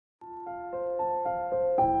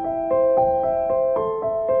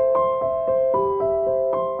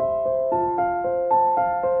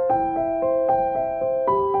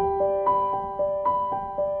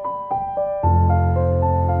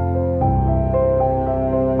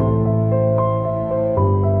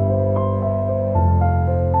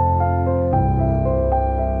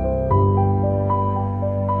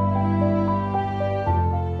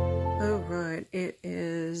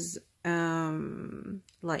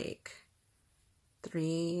like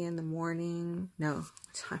 3 in the morning. No,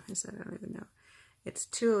 what time is it? I don't even know. It's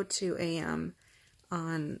 2:02 a.m.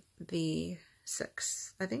 on the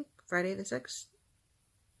 6th, I think, Friday the 6th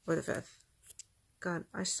or the 5th. God,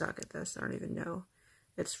 I suck at this. I don't even know.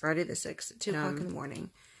 It's Friday the 6th at 2 o'clock in the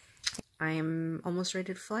morning. I'm almost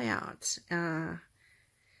ready to fly out.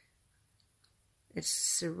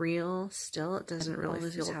 It's surreal still. It doesn't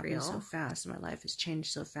really feel real. So fast. My life has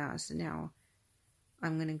changed so fast, and now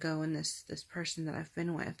I'm gonna go, and this person that I've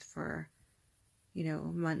been with for, you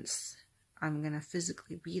know, months, I'm gonna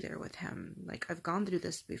physically be there with him. Like, I've gone through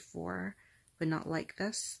this before, but not like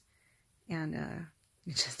this, and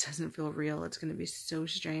it just doesn't feel real. It's gonna be so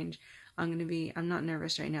strange. I'm not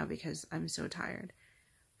nervous right now because I'm so tired,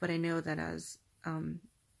 but I know that as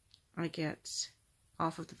I get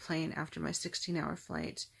off of the plane after my 16-hour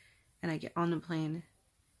flight, and I get on the plane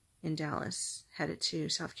in Dallas, headed to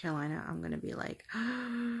South Carolina, I'm gonna be like,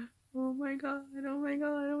 oh my god, oh my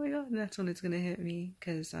god, oh my god. And that's when it's gonna hit me,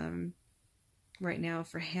 because right now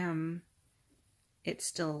for him, it's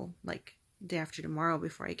still like day after tomorrow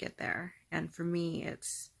before I get there, and for me,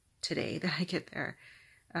 it's today that I get there.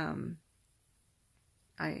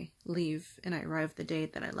 I leave and I arrive the day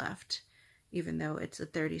that I left, even though it's a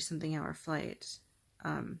 30-something hour flight,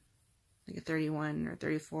 like a 31 or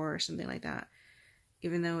 34 or something like that.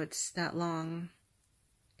 Even though it's that long,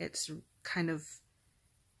 it's kind of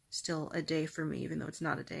still a day for me, even though it's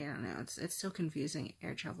not a day. I don't know. It's so confusing.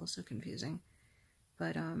 Air travel is so confusing.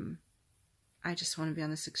 But I just want to be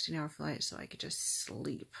on the 16-hour flight so I could just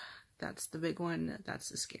sleep. That's the big one. That's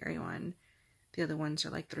the scary one. The other ones are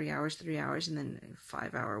like 3 hours, and then a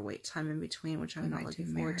 5-hour wait time in between, which I'm not looking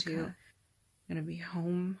forward to. I'm gonna be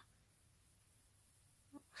home.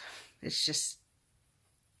 It's just,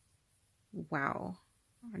 wow.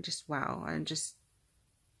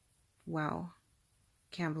 Wow.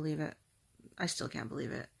 Can't believe it. I still can't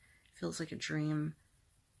believe it. It feels like a dream.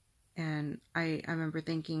 And I remember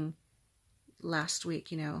thinking last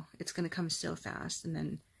week, you know, it's gonna come so fast, and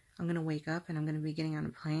then I'm gonna wake up and I'm gonna be getting on a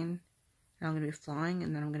plane, and I'm going to be flying,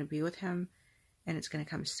 and then I'm going to be with him, and it's going to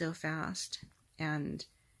come so fast. And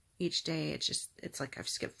each day, it's like I've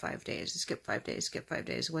skipped 5 days, skip 5 days, skip 5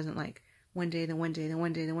 days. It wasn't like one day, then one day, then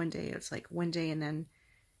one day, then one day. It's like one day, and then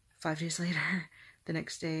 5 days later, the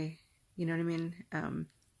next day, you know what I mean?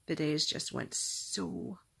 The days just went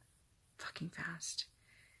so fucking fast.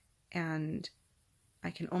 And I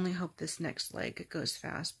can only hope this next leg goes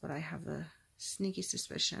fast, but I have a sneaky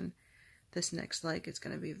suspicion this next leg is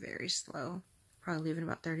going to be very slow. Probably leave in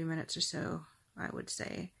about 30 minutes or so, I would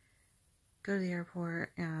say. Go to the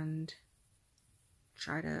airport and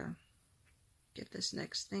try to get this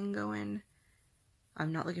next thing going.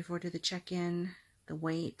 I'm not looking forward to the check-in, the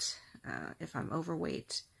wait. If I'm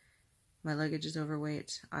overweight, my luggage is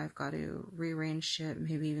overweight, I've got to rearrange shit,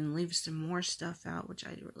 maybe even leave some more stuff out, which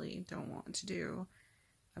I really don't want to do.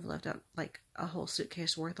 I've left out like a whole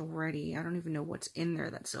suitcase worth already. I don't even know what's in there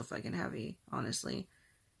that's so fucking heavy, honestly.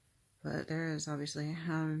 But there is, obviously.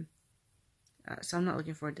 So I'm not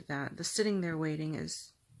looking forward to that. The sitting there waiting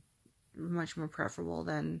is much more preferable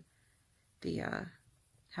than the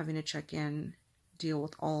having to check in, deal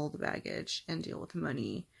with all the baggage, and deal with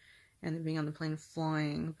money, and then being on the plane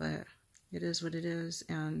flying. But it is what it is,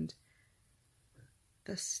 and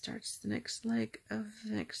this starts the next leg of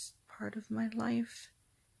the next part of my life.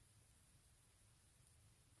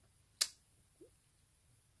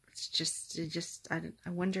 I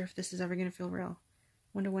wonder if this is ever going to feel real. I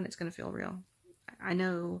wonder when it's going to feel real. I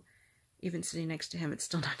know even sitting next to him, it's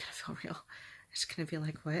still not going to feel real. It's going to be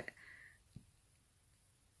like, what?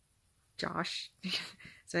 Josh? Is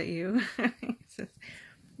that you? I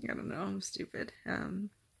don't know. I'm stupid.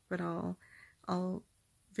 But I'll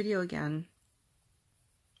video again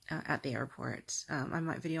at the airport. I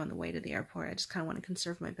might video on the way to the airport. I just kind of want to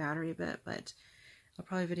conserve my battery a bit, but I'll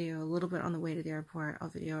probably video a little bit on the way to the airport. I'll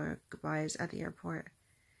video goodbyes at the airport,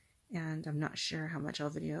 and I'm not sure how much I'll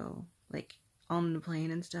video like on the plane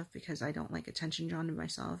and stuff, because I don't like attention drawn to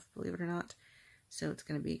myself, believe it or not. So it's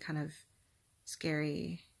gonna be kind of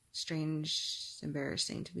scary, strange,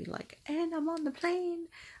 embarrassing to be like, and I'm on the plane,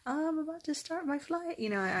 I'm about to start my flight. You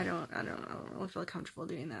know, I don't really feel comfortable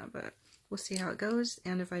doing that, but we'll see how it goes.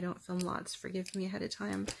 And if I don't film lots, forgive me ahead of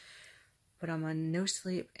time. But I'm on no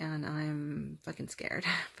sleep and I'm fucking scared.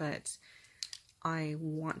 But I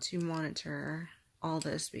want to monitor all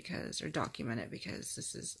this because, or document it, because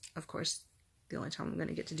this is, of course, the only time I'm going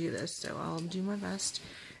to get to do this. So I'll do my best,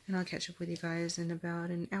 and I'll catch up with you guys in about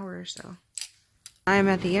an hour or so. I'm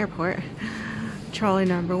at the airport. Trolley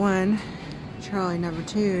number 1, trolley number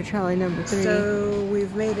 2, trolley number 3. So we've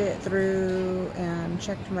I've made it through and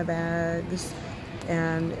checked my bags,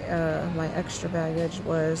 and my extra baggage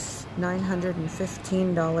was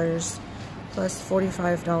 $915 plus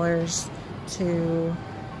 $45 to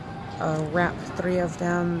wrap 3 of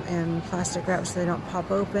them in plastic wrap so they don't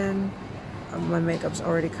pop open. My makeup's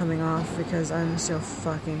already coming off because I'm so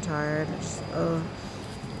fucking tired.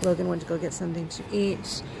 Logan went to go get something to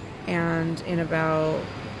eat, and in about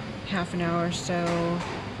half an hour or so,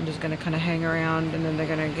 I'm just gonna kind of hang around, and then they're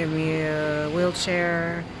gonna give me a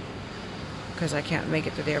wheelchair because I can't make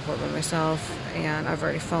it to the airport by myself, and I've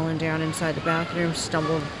already fallen down inside the bathroom,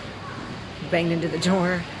 stumbled, banged into the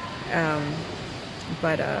door.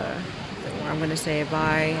 But I'm gonna say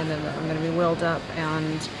bye, and then I'm gonna be wheeled up,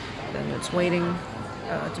 and then it's waiting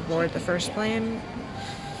to board the first plane.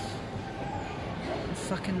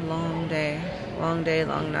 Fucking long day, long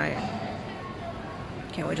night.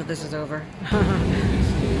 Can't wait till this is over.